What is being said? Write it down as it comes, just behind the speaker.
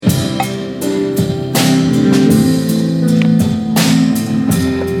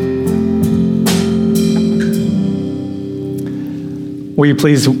Will you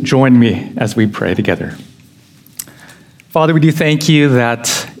please join me as we pray together? Father, we do thank you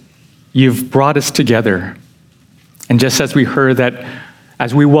that you've brought us together. And just as we heard that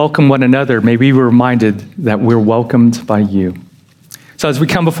as we welcome one another, may we be reminded that we're welcomed by you. So as we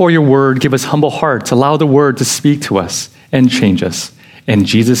come before your word, give us humble hearts. Allow the word to speak to us and change us. In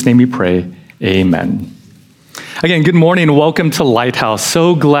Jesus' name we pray, amen. Again, good morning and welcome to Lighthouse.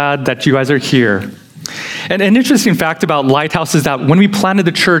 So glad that you guys are here. And an interesting fact about Lighthouse is that when we planted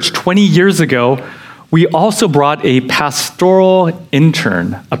the church 20 years ago, we also brought a pastoral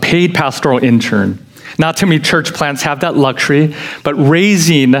intern, a paid pastoral intern. Not too many church plants have that luxury, but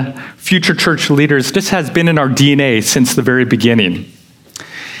raising future church leaders just has been in our DNA since the very beginning.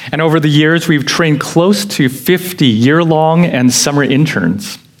 And over the years, we've trained close to 50 year-long and summer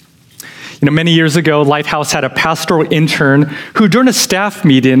interns. Many years ago, Lighthouse had a pastoral intern who, during a staff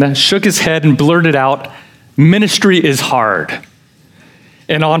meeting, shook his head and blurted out, "Ministry is hard."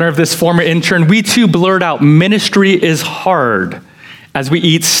 In honor of this former intern, we too blurred out, "Ministry is hard," as we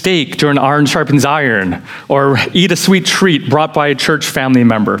eat steak during Iron Sharpens Iron, or eat a sweet treat brought by a church family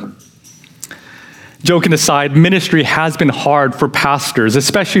member. Joking aside, ministry has been hard for pastors,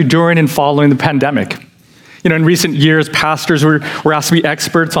 especially during and following the pandemic. In recent years, pastors were asked to be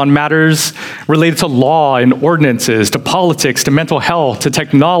experts on matters related to law and ordinances, to politics, to mental health, to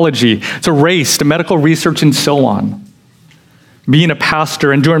technology, to race, to medical research, and so on. Being a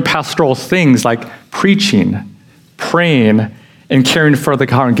pastor and doing pastoral things like preaching, praying, and caring for the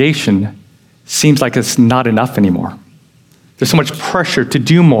congregation seems like it's not enough anymore. There's so much pressure to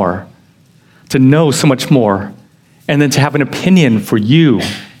do more, to know so much more, and then to have an opinion for you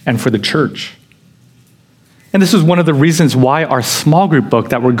and for the church. And this is one of the reasons why our small group book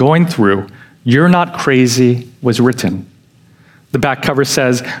that we're going through, You're Not Crazy, was written. The back cover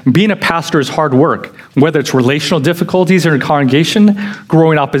says, being a pastor is hard work, whether it's relational difficulties in a congregation,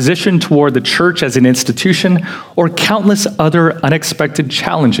 growing opposition toward the church as an institution, or countless other unexpected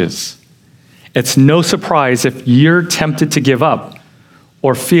challenges. It's no surprise if you're tempted to give up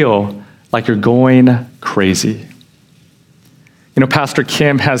or feel like you're going crazy. Pastor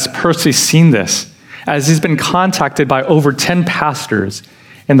Kim has personally seen this, as he's been contacted by over 10 pastors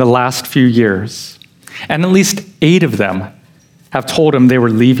in the last few years. And at least 8 of them have told him they were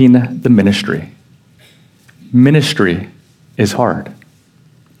leaving the ministry. Ministry is hard.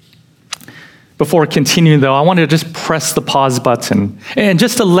 Before continuing, though, I want to just press the pause button and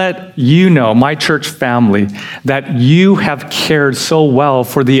just to let you know, my church family, that you have cared so well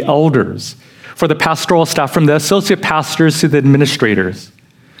for the elders, for the pastoral staff, from the associate pastors to the administrators,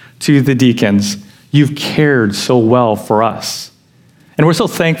 to the deacons. You've cared so well for us. And we're so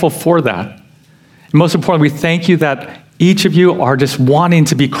thankful for that. And most importantly, we thank you that each of you are just wanting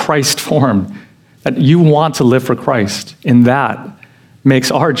to be Christ-formed, that you want to live for Christ. And that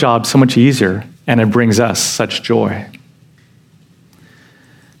makes our job so much easier, and it brings us such joy.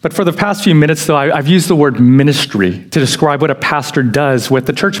 But for the past few minutes, though, I've used the word ministry to describe what a pastor does with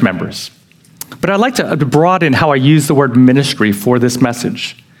the church members. But I'd like to broaden how I use the word ministry for this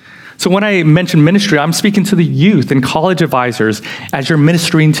message. So when I mention ministry, I'm speaking to the youth and college advisors as you're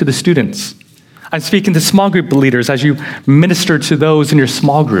ministering to the students. I'm speaking to small group leaders as you minister to those in your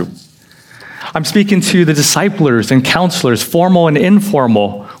small group. I'm speaking to the disciplers and counselors, formal and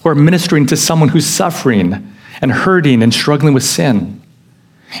informal, who are ministering to someone who's suffering and hurting and struggling with sin.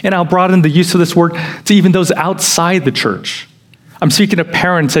 And I'll broaden the use of this word to even those outside the church. I'm speaking to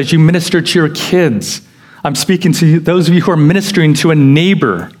parents as you minister to your kids. I'm speaking to those of you who are ministering to a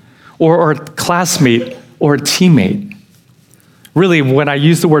neighbor or a classmate or a teammate. Really, when I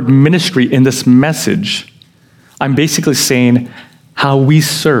use the word ministry in this message, I'm basically saying how we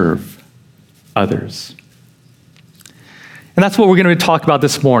serve others. And that's what we're going to talk about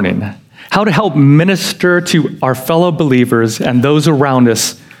this morning. How to help minister to our fellow believers and those around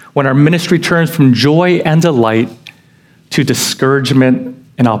us when our ministry turns from joy and delight to discouragement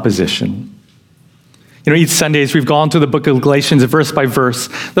and opposition. Each Sunday as we've gone through the book of Galatians verse by verse,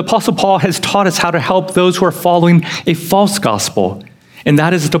 the Apostle Paul has taught us how to help those who are following a false gospel, and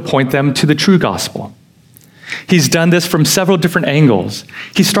that is to point them to the true gospel. He's done this from several different angles.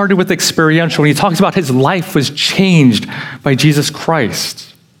 He started with experiential, and he talks about his life was changed by Jesus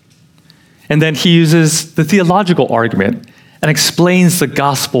Christ. And then he uses the theological argument and explains the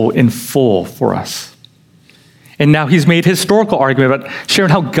gospel in full for us. And now he's made historical argument about sharing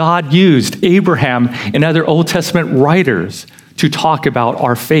how God used Abraham and other Old Testament writers to talk about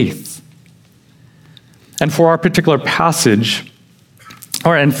our faith. And for our particular passage,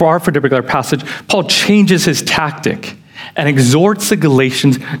 Paul changes his tactic and exhorts the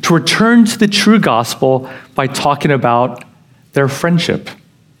Galatians to return to the true gospel by talking about their friendship.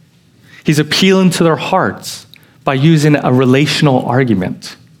 He's appealing to their hearts by using a relational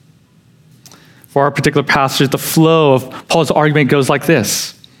argument. For our particular passage, the flow of Paul's argument goes like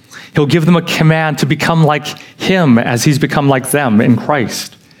this. He'll give them a command to become like him as he's become like them in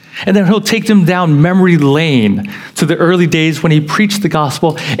Christ. And then he'll take them down memory lane to the early days when he preached the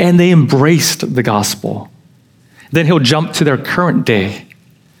gospel and they embraced the gospel. Then he'll jump to their current day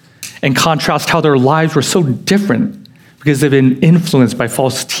and contrast how their lives were so different because they've been influenced by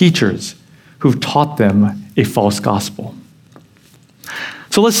false teachers who've taught them a false gospel.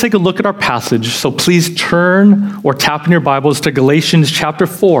 So let's take a look at our passage. So please turn or tap in your Bibles to Galatians chapter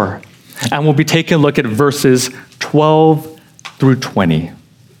 4, and we'll be taking a look at verses 12 through 20.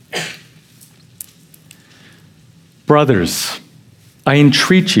 Brothers, I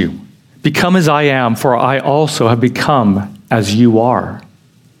entreat you, become as I am, for I also have become as you are.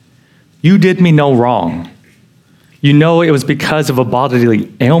 You did me no wrong. You know it was because of a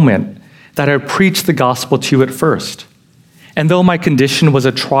bodily ailment that I preached the gospel to you at first. And though my condition was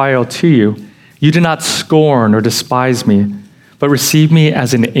a trial to you, you did not scorn or despise me, but received me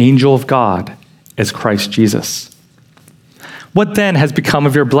as an angel of God, as Christ Jesus. What then has become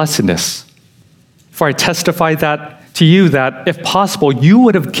of your blessedness? For I testify that to you that, if possible, you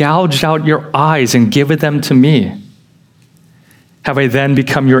would have gouged out your eyes and given them to me. Have I then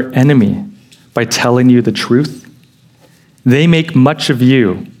become your enemy by telling you the truth? They make much of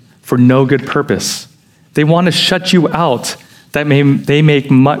you for no good purpose. They want to shut you out that may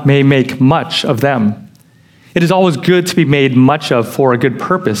make much of them. It is always good to be made much of for a good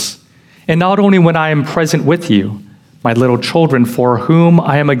purpose, and not only when I am present with you, my little children, for whom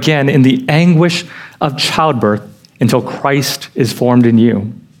I am again in the anguish of childbirth until Christ is formed in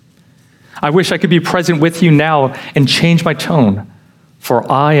you. I wish I could be present with you now and change my tone, for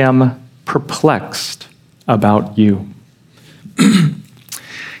I am perplexed about you.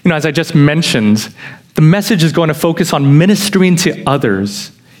 As I just mentioned, the message is going to focus on ministering to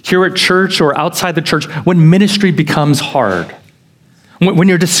others here at church or outside the church when ministry becomes hard, when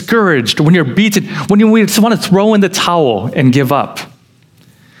you're discouraged, when you're beaten, when you just want to throw in the towel and give up.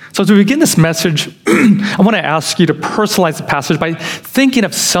 So as we begin this message, I want to ask you to personalize the passage by thinking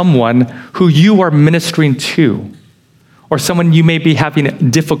of someone who you are ministering to or someone you may be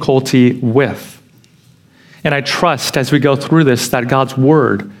having difficulty with. And I trust as we go through this that God's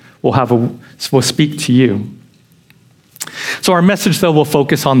word will speak to you. So our message, though, will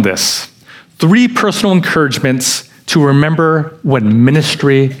focus on this. 3 personal encouragements to remember when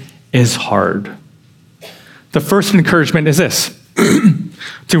ministry is hard. The first encouragement is this,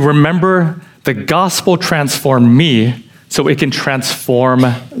 to remember the gospel transformed me so it can transform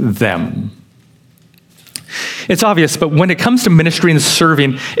them. It's obvious, but when it comes to ministry and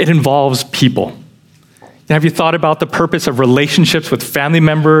serving, it involves people. Have you thought about the purpose of relationships with family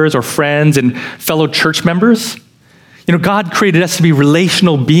members or friends and fellow church members? God created us to be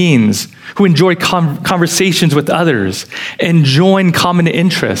relational beings who enjoy conversations with others, enjoying common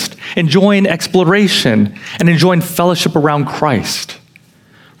interest, enjoying exploration, and enjoying fellowship around Christ.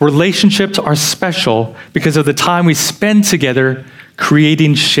 Relationships are special because of the time we spend together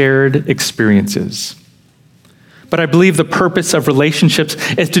creating shared experiences. But I believe the purpose of relationships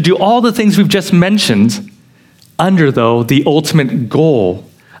is to do all the things we've just mentioned under, though, the ultimate goal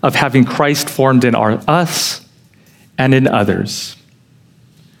of having Christ formed in us and in others.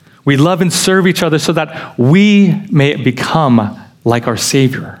 We love and serve each other so that we may become like our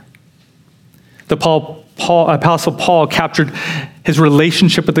Savior. The Apostle Paul captured his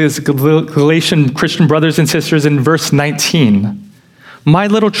relationship with his Galatian Christian brothers and sisters in verse 19. My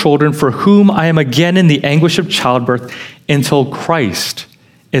little children, for whom I am again in the anguish of childbirth until Christ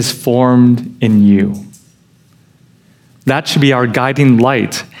is formed in you. That should be our guiding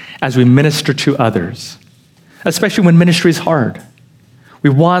light as we minister to others, especially when ministry is hard. We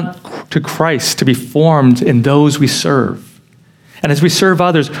want Christ to be formed in those we serve. And as we serve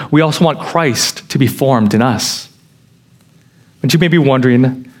others, we also want Christ to be formed in us. But you may be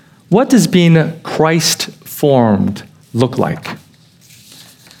wondering, what does being Christ formed look like?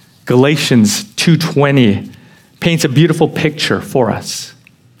 Galatians 2:20 paints a beautiful picture for us.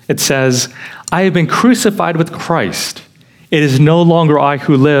 It says, I have been crucified with Christ. It is no longer I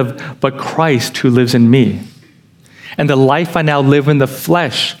who live, but Christ who lives in me. And the life I now live in the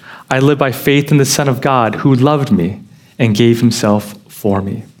flesh, I live by faith in the Son of God who loved me and gave himself for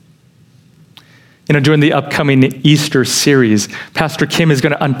me. During the upcoming Easter series, Pastor Kim is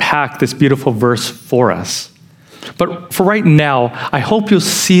going to unpack this beautiful verse for us. But for right now, I hope you'll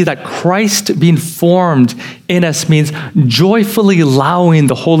see that Christ being formed in us means joyfully allowing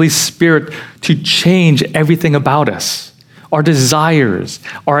the Holy Spirit to change everything about us, our desires,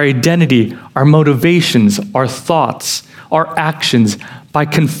 our identity, our motivations, our thoughts, our actions by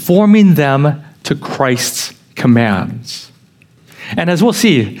conforming them to Christ's commands. And as we'll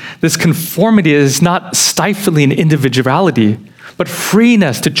see, this conformity is not stifling individuality, but freeing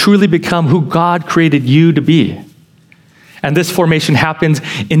us to truly become who God created you to be. And this formation happens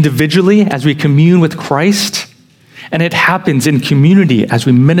individually as we commune with Christ, and it happens in community as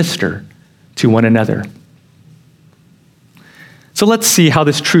we minister to one another. So let's see how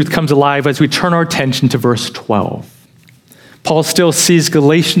this truth comes alive as we turn our attention to verse 12. Paul still sees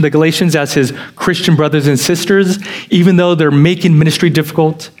the Galatians as his Christian brothers and sisters, even though they're making ministry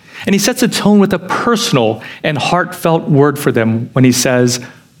difficult. And he sets a tone with a personal and heartfelt word for them when he says,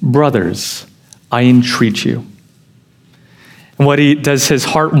 "Brothers, I entreat you." And what does his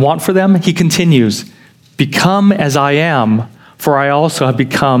heart want for them? He continues, "Become as I am, for I also have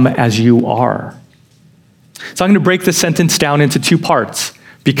become as you are." So I'm going to break this sentence down into two parts.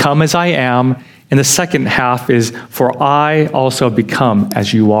 Become as I am, and the second half is, for I also have become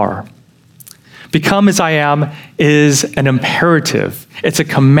as you are. Become as I am is an imperative. It's a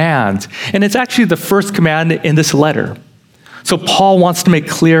command. And it's actually the first command in this letter. So Paul wants to make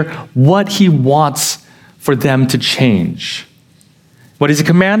clear what he wants for them to change. What is a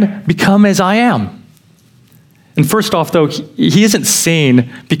command? Become as I am. And first off, though, he isn't saying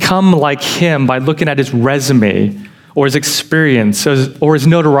become like him by looking at his resume or his experience or his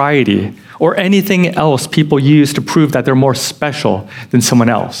notoriety or anything else people use to prove that they're more special than someone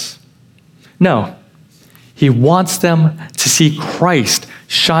else. No, he wants them to see Christ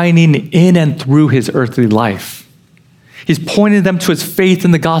shining in and through his earthly life. He's pointing them to his faith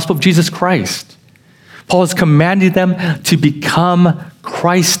in the gospel of Jesus Christ. Paul is commanding them to become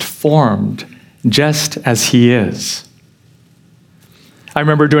Christ-formed, just as he is. I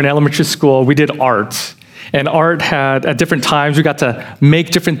remember during elementary school, we did art. And art had, at different times, we got to make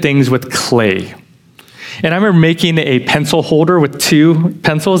different things with clay. And I remember making a pencil holder with two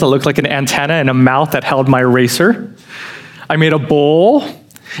pencils that looked like an antenna and a mouth that held my eraser. I made a bowl,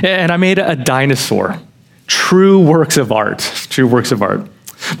 and I made a dinosaur. True works of art.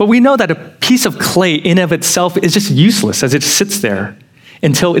 But we know that a piece of clay in of itself is just useless as it sits there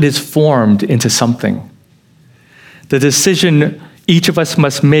until it is formed into something. The decision each of us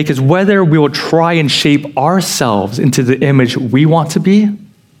must make is whether we will try and shape ourselves into the image we want to be.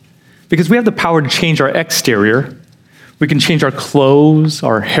 Because we have the power to change our exterior. We can change our clothes,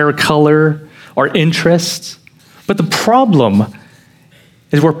 our hair color, our interests. But the problem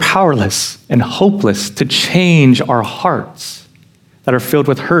is we're powerless and hopeless to change our hearts that are filled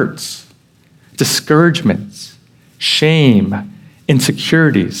with hurts, discouragements, shame,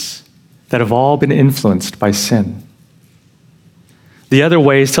 insecurities that have all been influenced by sin. The other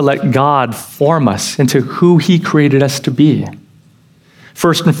way is to let God form us into who he created us to be.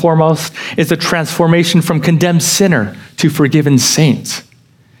 First and foremost is the transformation from condemned sinner to forgiven saint.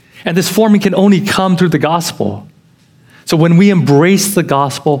 And this forming can only come through the gospel. So when we embrace the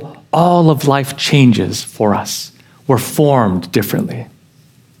gospel, all of life changes for us. We're formed differently.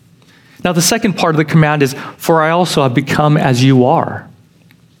 Now, the second part of the command is, for I also have become as you are.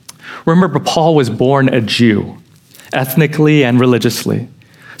 Remember, Paul was born a Jew, ethnically and religiously.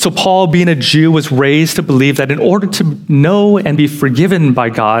 So Paul, being a Jew, was raised to believe that in order to know and be forgiven by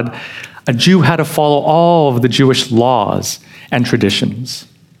God, a Jew had to follow all of the Jewish laws and traditions.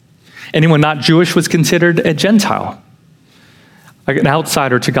 Anyone not Jewish was considered a Gentile, an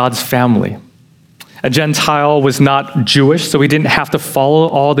outsider to God's family. A Gentile was not Jewish, so he didn't have to follow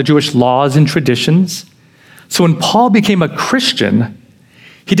all the Jewish laws and traditions. So when Paul became a Christian,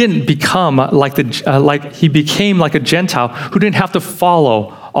 he didn't become he became like a Gentile who didn't have to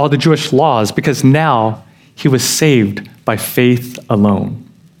follow all the Jewish laws, because now he was saved by faith alone.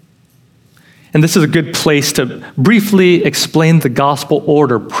 And this is a good place to briefly explain the gospel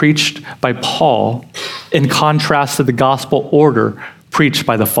order preached by Paul in contrast to the gospel order preached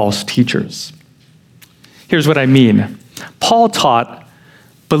by the false teachers. Here's what I mean. Paul taught,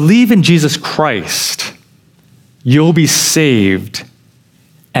 believe in Jesus Christ, you'll be saved,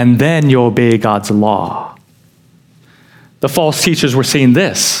 and then you'll obey God's law. The false teachers were saying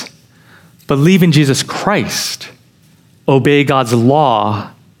this, believe in Jesus Christ, obey God's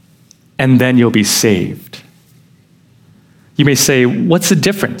law, and then you'll be saved. You may say, what's the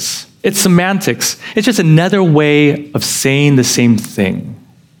difference? It's semantics. It's just another way of saying the same thing.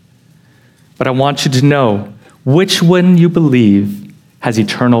 But I want you to know which one you believe has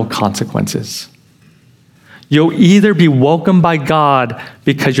eternal consequences. You'll either be welcomed by God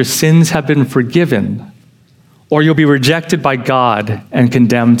because your sins have been forgiven, or you'll be rejected by God and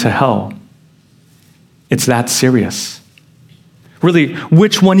condemned to hell. It's that serious. Really,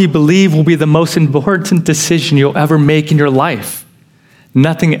 which one you believe will be the most important decision you'll ever make in your life.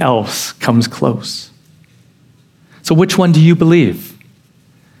 Nothing else comes close. So which one do you believe?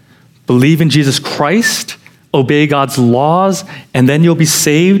 Believe in Jesus Christ, obey God's laws, and then you'll be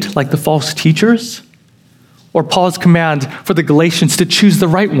saved like the false teachers? Or Paul's command for the Galatians to choose the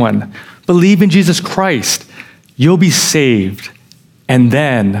right one. Believe in Jesus Christ, you'll be saved, and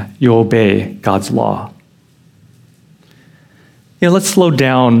then you'll obey God's law. Let's slow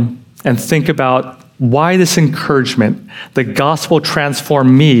down and think about why this encouragement, the gospel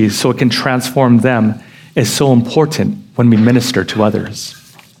transformed me so it can transform them, is so important when we minister to others.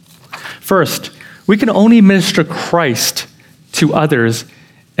 First, we can only minister Christ to others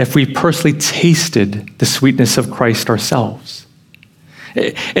if we personally tasted the sweetness of Christ ourselves.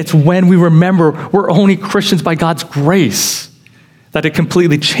 It's when we remember we're only Christians by God's grace that it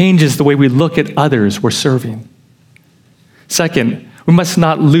completely changes the way we look at others we're serving. Second, we must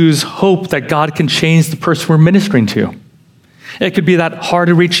not lose hope that God can change the person we're ministering to. It could be that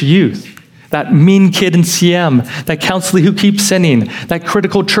hard-to-reach youth, that mean kid in CM, that counselor who keeps sinning, that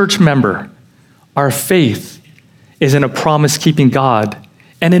critical church member. Our faith is in a promise-keeping God,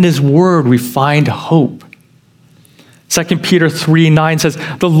 and in his word we find hope. 2 Peter 3:9 says,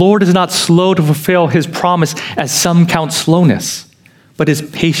 "The Lord is not slow to fulfill his promise, as some count slowness, but is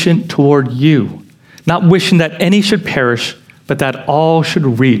patient toward you, not wishing that any should perish, but that all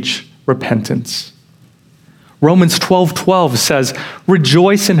should reach repentance." Romans 12:12 says,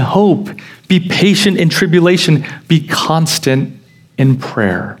 "Rejoice in hope, be patient in tribulation, be constant in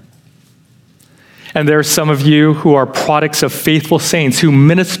prayer." And there are some of you who are products of faithful saints who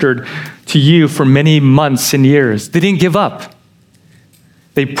ministered to you for many months and years. They didn't give up.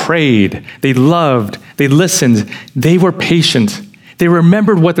 They prayed, they loved, they listened, they were patient. They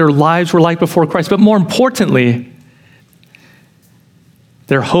remembered what their lives were like before Christ, but more importantly,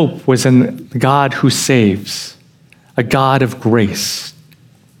 their hope was in the God who saves, a God of grace.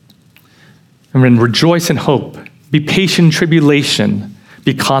 And then rejoice in hope, be patient in tribulation,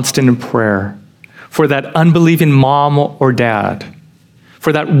 be constant in prayer. For that unbelieving mom or dad,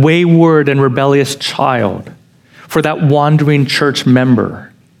 for that wayward and rebellious child, for that wandering church member.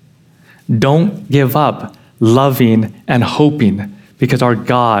 Don't give up loving and hoping, because our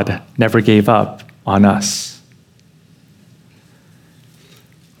God never gave up on us.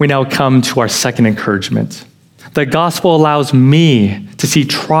 We now come to our second encouragement. The gospel allows me to see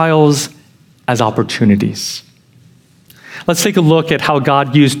trials as opportunities. Let's take a look at how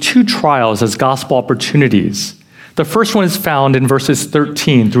God used two trials as gospel opportunities. The first one is found in verses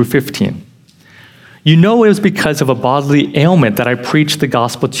 13 through 15. "You know it was because of a bodily ailment that I preached the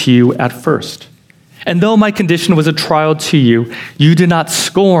gospel to you at first. And though my condition was a trial to you, you did not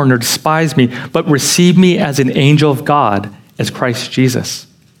scorn or despise me, but received me as an angel of God, as Christ Jesus.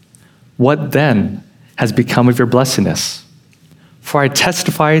 What then has become of your blessedness? For I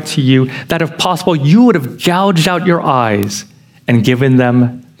testify to you that if possible, you would have gouged out your eyes and given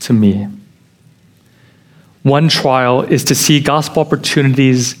them to me." One trial is to see gospel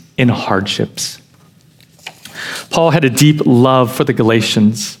opportunities in hardships. Paul had a deep love for the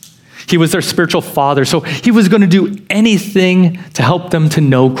Galatians. He was their spiritual father, so he was going to do anything to help them to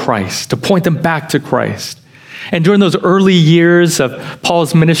know Christ, to point them back to Christ. And during those early years of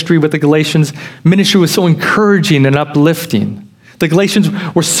Paul's ministry with the Galatians, ministry was so encouraging and uplifting. The Galatians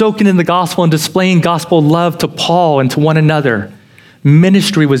were soaking in the gospel and displaying gospel love to Paul and to one another.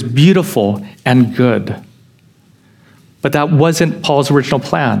 Ministry was beautiful and good. But that wasn't Paul's original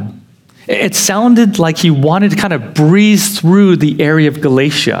plan. It sounded like he wanted to kind of breeze through the area of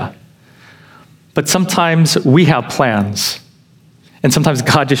Galatia. But sometimes we have plans. And sometimes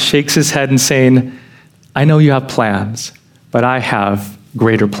God just shakes his head and saying, "I know you have plans, but I have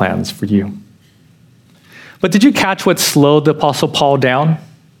greater plans for you." But did you catch what slowed the Apostle Paul down?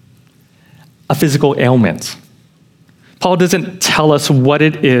 A physical ailment. Paul doesn't tell us what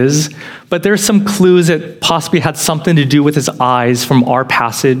it is, but there's some clues that possibly had something to do with his eyes from our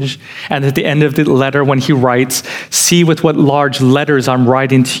passage. And at the end of the letter, when he writes, "See with what large letters I'm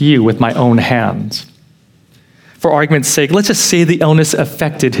writing to you with my own hands." For argument's sake, let's just say the illness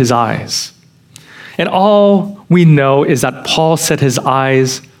affected his eyes. And all we know is that Paul said his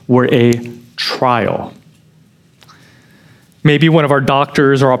eyes were a trial. Maybe one of our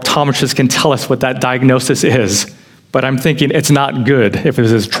doctors or optometrists can tell us what that diagnosis is, but I'm thinking it's not good if it was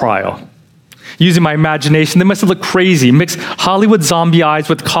his trial. Using my imagination, they must have looked crazy, mixed Hollywood zombie eyes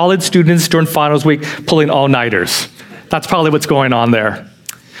with college students during finals week pulling all-nighters. That's probably what's going on there.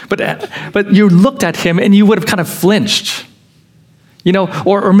 But you looked at him and you would have kind of flinched.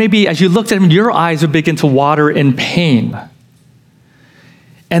 Or maybe as you looked at him, your eyes would begin to water in pain.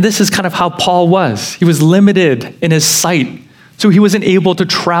 And this is kind of how Paul was. He was limited in his sight, so he wasn't able to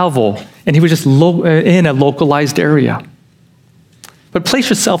travel, and he was just in a localized area. But place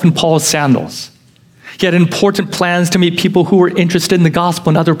yourself in Paul's sandals. He had important plans to meet people who were interested in the gospel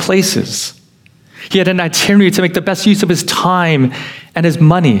in other places. He had an itinerary to make the best use of his time and his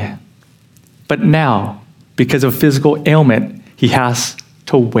money. But now, because of physical ailment, he has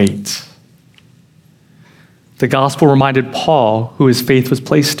to wait. The gospel reminded Paul who his faith was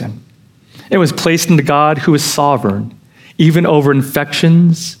placed in. It was placed in the God who is sovereign, even over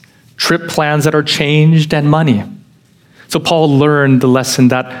infections, trip plans that are changed, and money. So Paul learned the lesson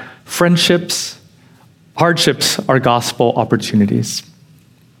that hardships are gospel opportunities.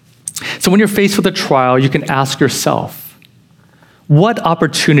 So when you're faced with a trial, you can ask yourself, what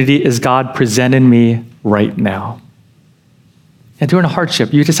opportunity is God presenting me right now? And during a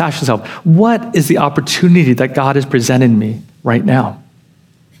hardship, you just ask yourself, what is the opportunity that God is presenting me right now?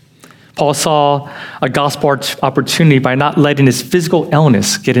 Paul saw a gospel opportunity by not letting his physical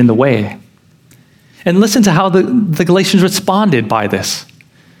illness get in the way. And listen to how the Galatians responded by this.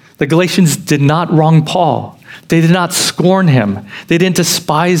 The Galatians did not wrong Paul. They did not scorn him. They didn't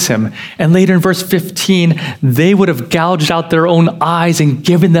despise him. And later in verse 15, they would have gouged out their own eyes and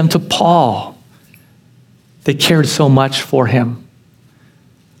given them to Paul. They cared so much for him.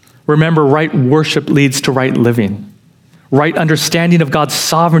 Remember, right worship leads to right living. Right understanding of God's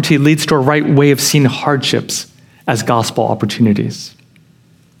sovereignty leads to a right way of seeing hardships as gospel opportunities.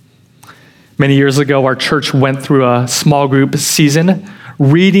 Many years ago, our church went through a small group season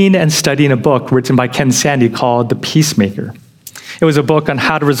reading and studying a book written by Ken Sande called The Peacemaker. It was a book on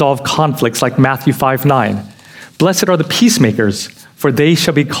how to resolve conflicts like Matthew 5:9. Blessed are the peacemakers, for they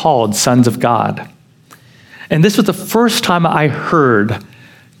shall be called sons of God. And this was the first time I heard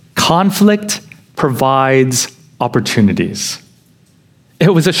conflict provides opportunities.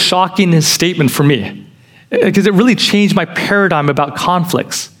 It was a shocking statement for me because it really changed my paradigm about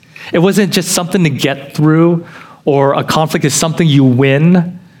conflicts. It wasn't just something to get through, or a conflict is something you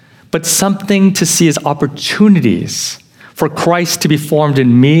win, but something to see as opportunities for Christ to be formed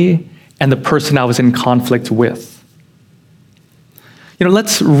in me and the person I was in conflict with.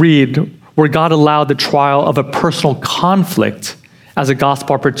 Let's read where God allowed the trial of a personal conflict as a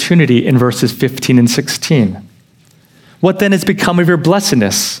gospel opportunity in verses 15 and 16. What then has become of your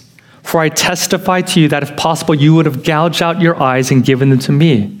blessedness? For I testify to you that if possible, you would have gouged out your eyes and given them to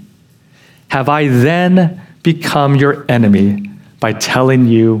me. Have I then become your enemy by telling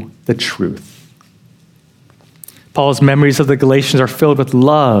you the truth? Paul's memories of the Galatians are filled with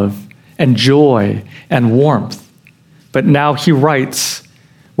love and joy and warmth. But now he writes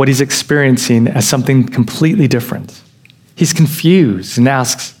what he's experiencing as something completely different. He's confused and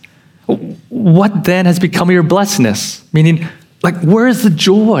asks, what then has become of your blessedness? Meaning, where's the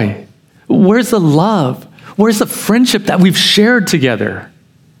joy? Where's the love? Where's the friendship that we've shared together?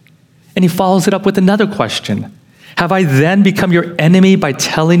 And he follows it up with another question. Have I then become your enemy by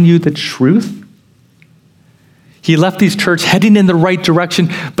telling you the truth? He left these church heading in the right direction,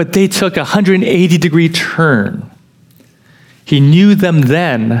 but they took a 180-degree turn. He knew them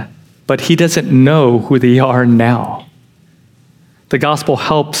then, but he doesn't know who they are now. The gospel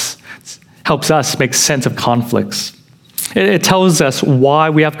helps us make sense of conflicts. It tells us why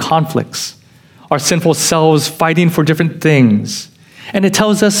we have conflicts, our sinful selves fighting for different things. And it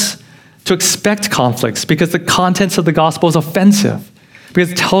tells us to expect conflicts because the contents of the gospel is offensive,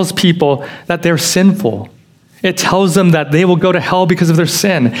 because it tells people that they're sinful. It tells them that they will go to hell because of their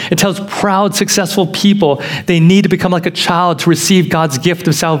sin. It tells proud, successful people they need to become like a child to receive God's gift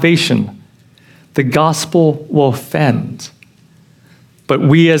of salvation. The gospel will offend, but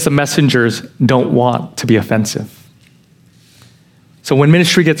we as the messengers don't want to be offensive. So when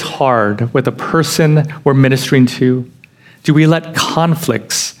ministry gets hard with a person we're ministering to, do we let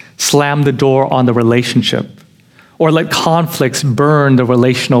conflicts slam the door on the relationship, or let conflicts burn the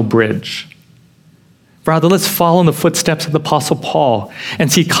relational bridge? Rather, let's follow in the footsteps of the Apostle Paul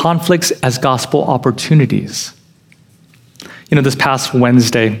and see conflicts as gospel opportunities. This past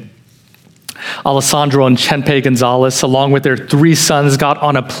Wednesday, Alessandro and Chenpe Gonzalez, along with their 3 sons, got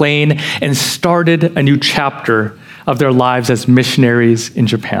on a plane and started a new chapter of their lives as missionaries in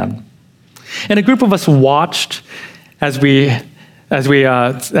Japan. And a group of us watched as the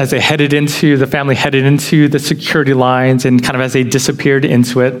family headed into the security lines and kind of as they disappeared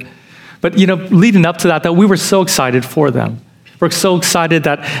into it. But leading up to that we were so excited for them. We're so excited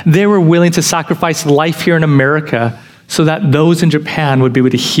that they were willing to sacrifice life here in America so that those in Japan would be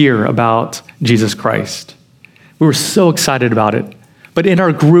able to hear about Jesus Christ. We were so excited about it. But in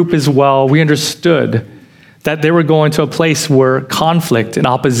our group as well, we understood that they were going to a place where conflict and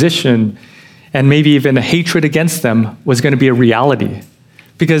opposition and maybe even a hatred against them was going to be a reality.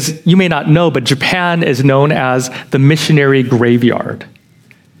 Because you may not know, but Japan is known as the missionary graveyard.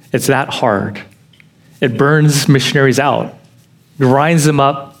 It's that hard. It burns missionaries out, grinds them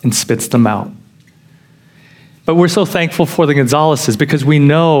up, and spits them out. But we're so thankful for the Gonzaleses because we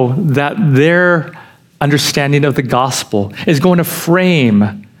know that their understanding of the gospel is going to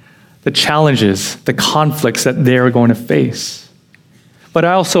frame the challenges, the conflicts that they're going to face. But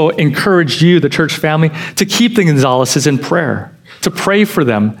I also encourage you, the church family, to keep the Gonzaleses in prayer, to pray for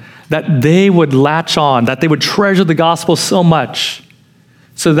them, that they would latch on, that they would treasure the gospel so much,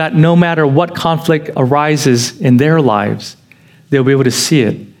 so that no matter what conflict arises in their lives, they'll be able to see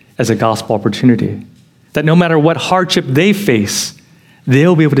it as a gospel opportunity. That no matter what hardship they face,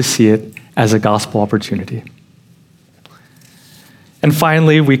 they'll be able to see it as a gospel opportunity. And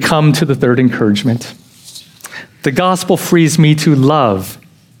finally, we come to the third encouragement. The gospel frees me to love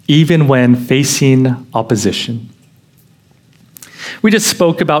even when facing opposition. We just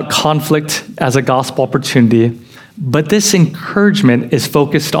spoke about conflict as a gospel opportunity, but this encouragement is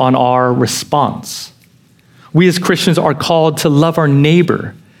focused on our response. We as Christians are called to love our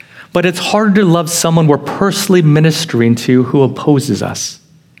neighbor, but it's harder to love someone we're personally ministering to who opposes us.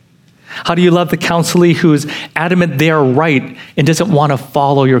 How do you love the counselee who is adamant they are right and doesn't want to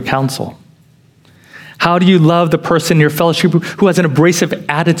follow your counsel? How do you love the person in your fellowship who has an abrasive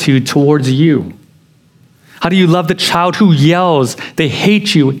attitude towards you? How do you love the child who yells they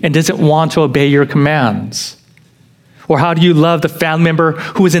hate you and doesn't want to obey your commands? Or how do you love the family member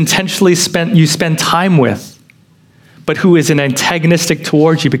who is intentionally you spend time with, but who is antagonistic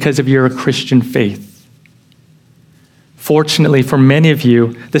towards you because of your Christian faith? Fortunately, for many of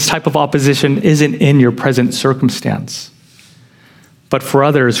you, this type of opposition isn't in your present circumstance. But for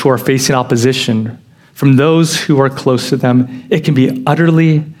others who are facing opposition from those who are close to them, it can be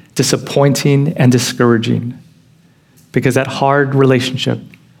utterly disappointing and discouraging because that hard relationship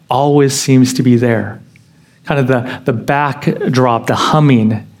always seems to be there, kind of the backdrop, the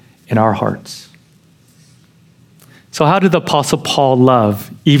humming in our hearts. So how did the Apostle Paul love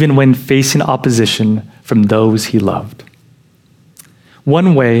even when facing opposition from those he loved?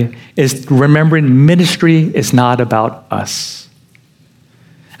 One way is remembering ministry is not about us.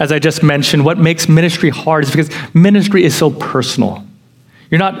 As I just mentioned, what makes ministry hard is because ministry is so personal.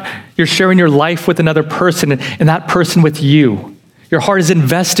 You're sharing your life with another person and that person with you. Your heart is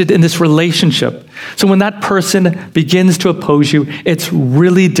invested in this relationship. So when that person begins to oppose you, it's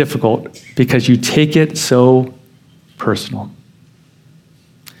really difficult because you take it so personal.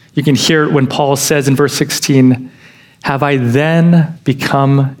 You can hear it when Paul says in verse 16, "Have I then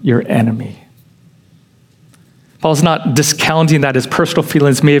become your enemy?" Paul's not discounting that his personal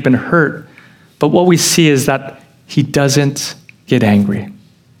feelings may have been hurt, but what we see is that he doesn't get angry.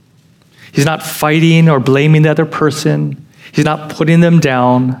 He's not fighting or blaming the other person. He's not putting them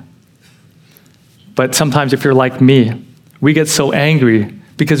down. But sometimes if you're like me, we get so angry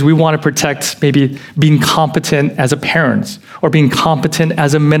because we want to protect maybe being competent as a parent, or being competent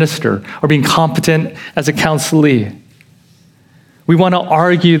as a minister, or being competent as a counselee. We want to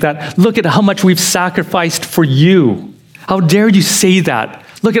argue that, look at how much we've sacrificed for you. How dare you say that?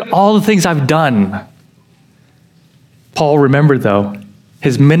 Look at all the things I've done. Paul remembered, though,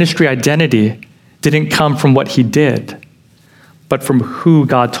 his ministry identity didn't come from what he did, but from who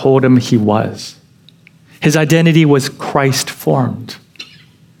God told him he was. His identity was Christ-formed.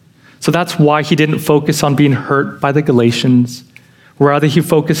 So that's why he didn't focus on being hurt by the Galatians. Rather, he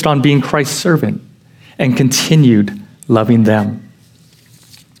focused on being Christ's servant and continued loving them.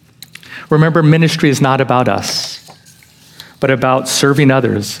 Remember, ministry is not about us, but about serving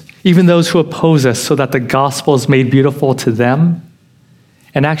others, even those who oppose us, so that the gospel is made beautiful to them,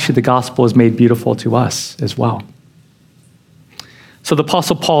 and actually the gospel is made beautiful to us as well. So the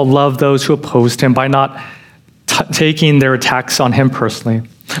Apostle Paul loved those who opposed him by not taking their attacks on him personally.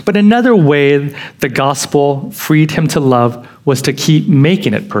 But another way the gospel freed him to love was to keep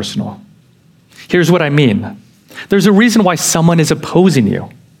making it personal. Here's what I mean. There's a reason why someone is opposing you.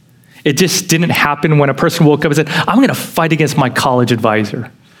 It just didn't happen when a person woke up and said, "I'm going to fight against my college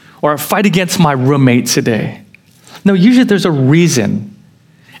advisor," or "fight against my roommate today." No, usually there's a reason.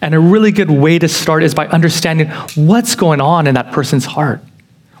 And a really good way to start is by understanding what's going on in that person's heart.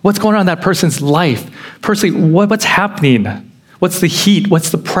 What's going on in that person's life? Personally, what's happening? What's the heat? What's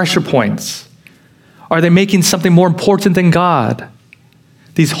the pressure points? Are they making something more important than God?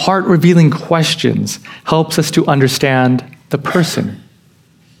 These heart-revealing questions helps us to understand the person.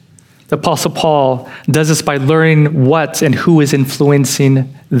 The Apostle Paul does this by learning what and who is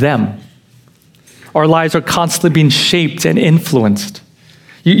influencing them. Our lives are constantly being shaped and influenced.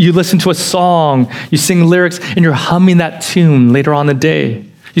 You listen to a song, you sing lyrics, and you're humming that tune later on in the day.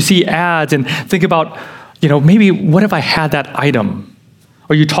 You see ads and think about, maybe what if I had that item?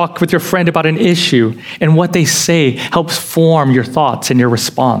 Or you talk with your friend about an issue, and what they say helps form your thoughts and your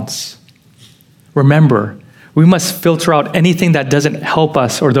response. Remember, we must filter out anything that doesn't help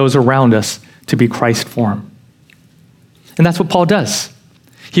us or those around us to be Christ-formed. And that's what Paul does.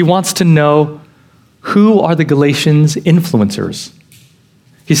 He wants to know, who are the Galatians influencers?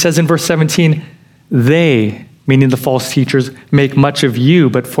 He says in verse 17, they, meaning the false teachers, make much of you,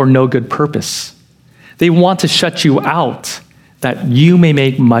 but for no good purpose. They want to shut you out, that you may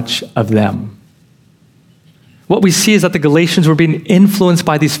make much of them. What we see is that the Galatians were being influenced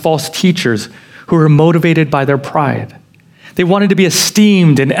by these false teachers who were motivated by their pride. They wanted to be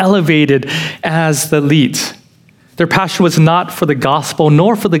esteemed and elevated as the elite. Their passion was not for the gospel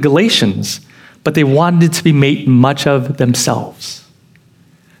nor for the Galatians, but they wanted to be made much of themselves.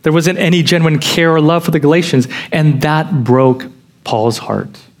 There wasn't any genuine care or love for the Galatians, and that broke Paul's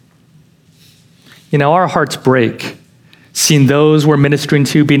heart. Our hearts break seeing those we're ministering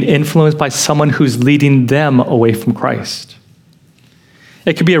to being influenced by someone who's leading them away from Christ.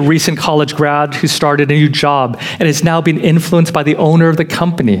 It could be a recent college grad who started a new job and is now being influenced by the owner of the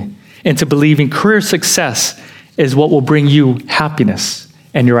company into believing career success is what will bring you happiness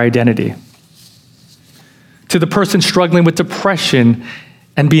and your identity. To the person struggling with depression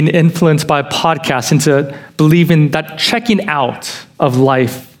and being influenced by a podcast into believing that checking out of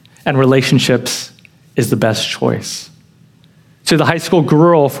life and relationships is the best choice. To the high school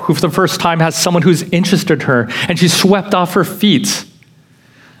girl who for the first time has someone who's interested in her and she's swept off her feet,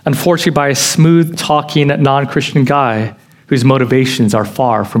 unfortunately by a smooth-talking, non-Christian guy whose motivations are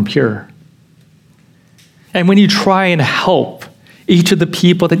far from pure. And when you try and help each of the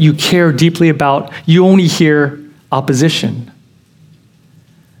people that you care deeply about, you only hear opposition.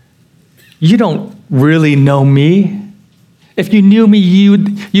 You don't really know me. If you knew me,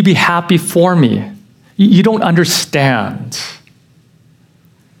 you'd be happy for me. You don't understand.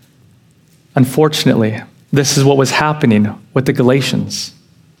 Unfortunately, this is what was happening with the Galatians.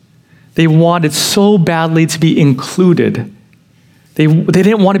 They wanted so badly to be included. They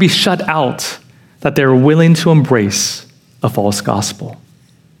didn't want to be shut out that they were willing to embrace a false gospel.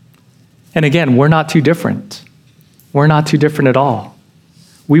 And again, we're not too different. We're not too different at all.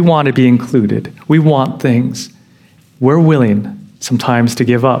 We want to be included. We want things. We're willing sometimes to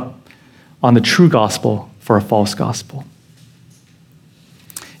give up on the true gospel for a false gospel.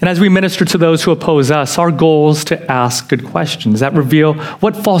 And as we minister to those who oppose us, our goal is to ask good questions that reveal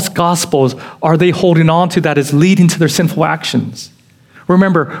what false gospels are they holding on to that is leading to their sinful actions.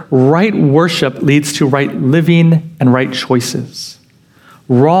 Remember, right worship leads to right living and right choices.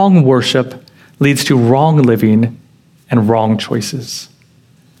 Wrong worship leads to wrong living and wrong choices.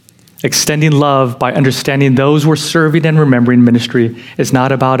 Extending love by understanding those we're serving and remembering ministry is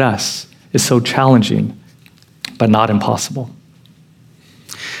not about us. It's so challenging, but not impossible.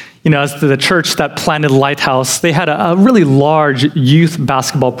 As the church that planted Lighthouse, they had a really large youth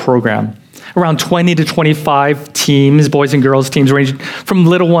basketball program. Around 20 to 25 teams, boys and girls teams, ranging from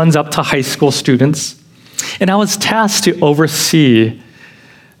little ones up to high school students. And I was tasked to oversee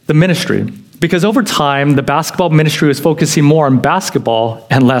the ministry because over time, the basketball ministry was focusing more on basketball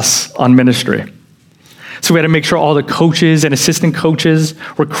and less on ministry. So we had to make sure all the coaches and assistant coaches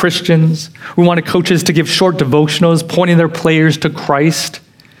were Christians. We wanted coaches to give short devotionals, pointing their players to Christ.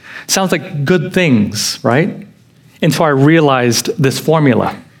 Sounds like good things, right? Until I realized this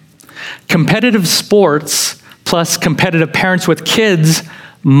formula. Competitive sports plus competitive parents with kids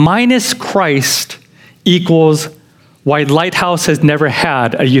minus Christ equals why Lighthouse has never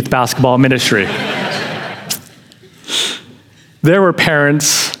had a youth basketball ministry. There were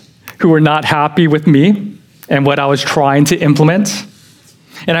parents who were not happy with me and what I was trying to implement.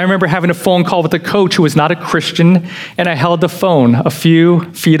 And I remember having a phone call with a coach who was not a Christian, and I held the phone a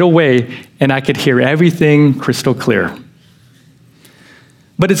few feet away, and I could hear everything crystal clear.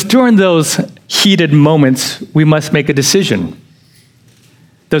 But it's during those heated moments we must make a decision.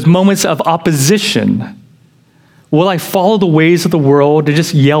 Those moments of opposition. Will I follow the ways of the world and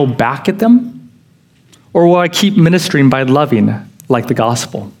just yell back at them? Or will I keep ministering by loving like the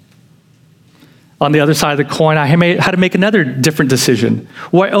gospel? On the other side of the coin, I had to make another different decision.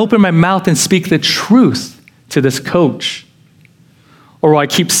 Will I open my mouth and speak the truth to this coach? Or will I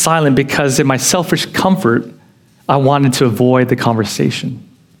keep silent because in my selfish comfort, I wanted to avoid the conversation?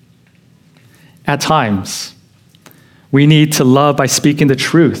 At times, we need to love by speaking the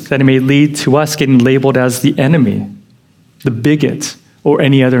truth, that it may lead to us getting labeled as the enemy, the bigot, or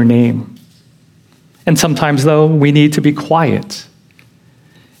any other name. And sometimes, though, we need to be quiet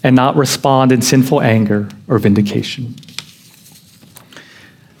and not respond in sinful anger or vindication.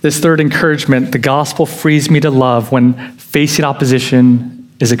 This third encouragement, the gospel frees me to love when facing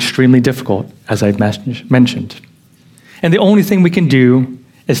opposition is extremely difficult, as I've mentioned. And the only thing we can do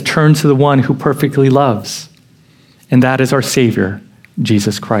is turn to the one who perfectly loves, and that is our Savior,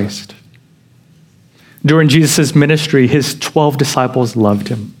 Jesus Christ. During Jesus' ministry, his 12 disciples loved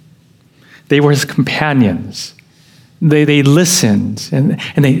him. They were his companions. They listened and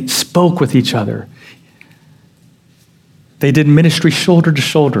they spoke with each other. They did ministry shoulder to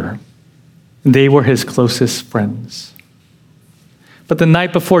shoulder. They were his closest friends. But the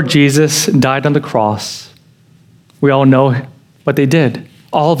night before Jesus died on the cross, we all know what they did.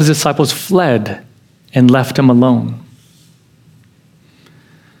 All of his disciples fled and left him alone.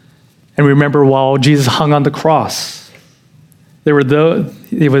 And remember, while Jesus hung on the cross, it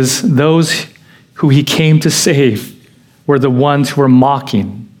was those who he came to save were the ones who were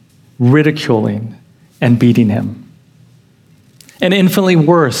mocking, ridiculing, and beating him. And infinitely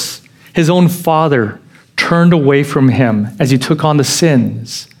worse, his own Father turned away from him as he took on the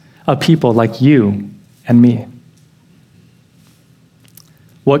sins of people like you and me.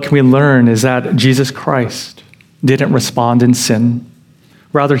 What can we learn is that Jesus Christ didn't respond in sin.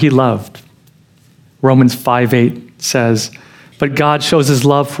 Rather, he loved. Romans 5:8 says, "But God shows his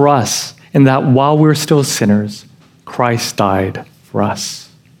love for us in that while we were still sinners, Christ died for us."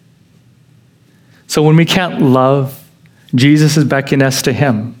 So when we can't love, Jesus is beckoning us to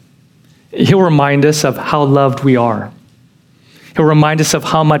him. He'll remind us of how loved we are. He'll remind us of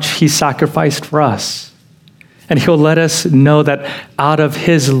how much he sacrificed for us. And he'll let us know that out of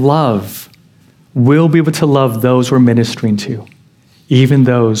his love, we'll be able to love those we're ministering to, even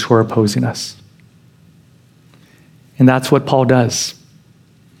those who are opposing us. And that's what Paul does.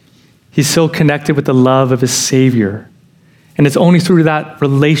 He's so connected with the love of his Savior. And it's only through that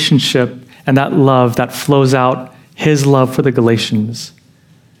relationship and that love that flows out his love for the Galatians.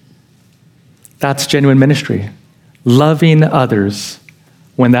 That's genuine ministry. Loving others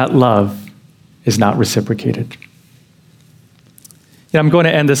when that love is not reciprocated. I'm going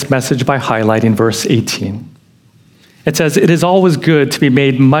to end this message by highlighting verse 18. It says, "It is always good to be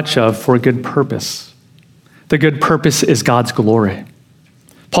made much of for a good purpose." The good purpose is God's glory.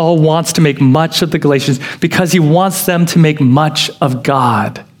 Paul wants to make much of the Galatians because he wants them to make much of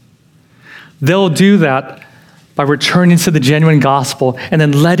God. They'll do that by returning to the genuine gospel and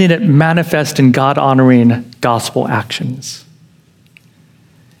then letting it manifest in God-honoring gospel actions.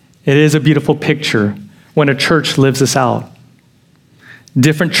 It is a beautiful picture when a church lives this out.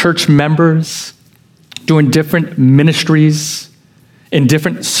 Different church members doing different ministries in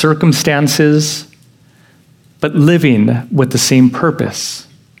different circumstances, but living with the same purpose,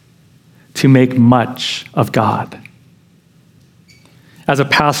 to make much of God. As a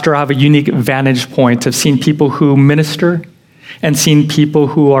pastor, I have a unique vantage point of seeing people who minister and seeing people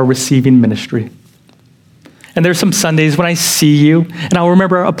who are receiving ministry. And there's some Sundays when I see you, and I'll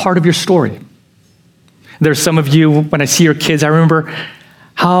remember a part of your story. There's some of you, when I see your kids, I remember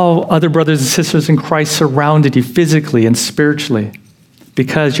how other brothers and sisters in Christ surrounded you physically and spiritually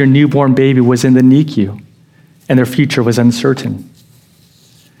because your newborn baby was in the NICU and their future was uncertain.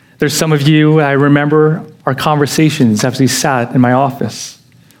 There's some of you, I remember our conversations as we sat in my office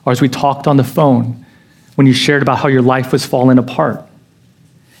or as we talked on the phone when you shared about how your life was falling apart.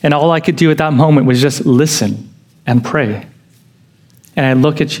 And all I could do at that moment was just listen and pray. And I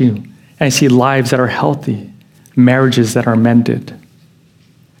look at you and I see lives that are healthy, marriages that are mended.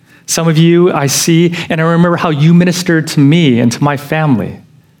 Some of you I see, and I remember how you ministered to me and to my family.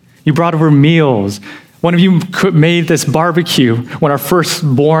 You brought over meals. One of you made this barbecue when our first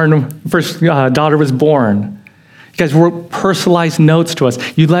daughter was born. You guys wrote personalized notes to us.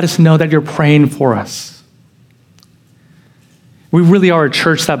 You let us know that you're praying for us. We really are a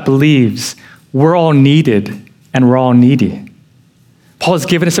church that believes we're all needed and we're all needy. Paul has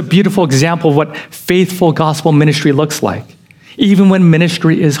given us a beautiful example of what faithful gospel ministry looks like, even when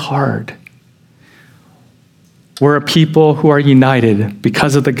ministry is hard. We're a people who are united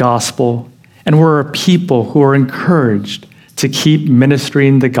because of the gospel, and we're a people who are encouraged to keep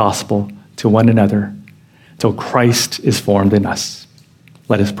ministering the gospel to one another till Christ is formed in us.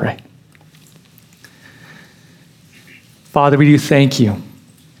 Let us pray. Father, we do thank you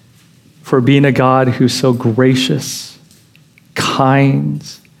for being a God who's so gracious, kind,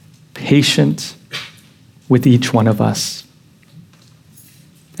 patient with each one of us.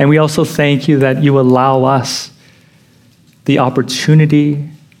 And we also thank you that you allow us the opportunity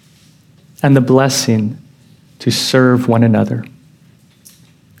and the blessing to serve one another.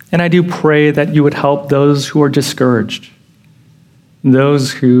 And I do pray that you would help those who are discouraged,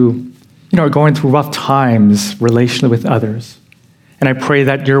 those who are going through rough times relationally with others. And I pray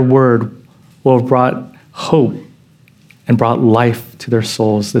that your word will have brought hope and brought life to their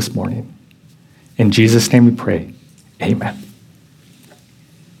souls this morning. In Jesus' name we pray. Amen.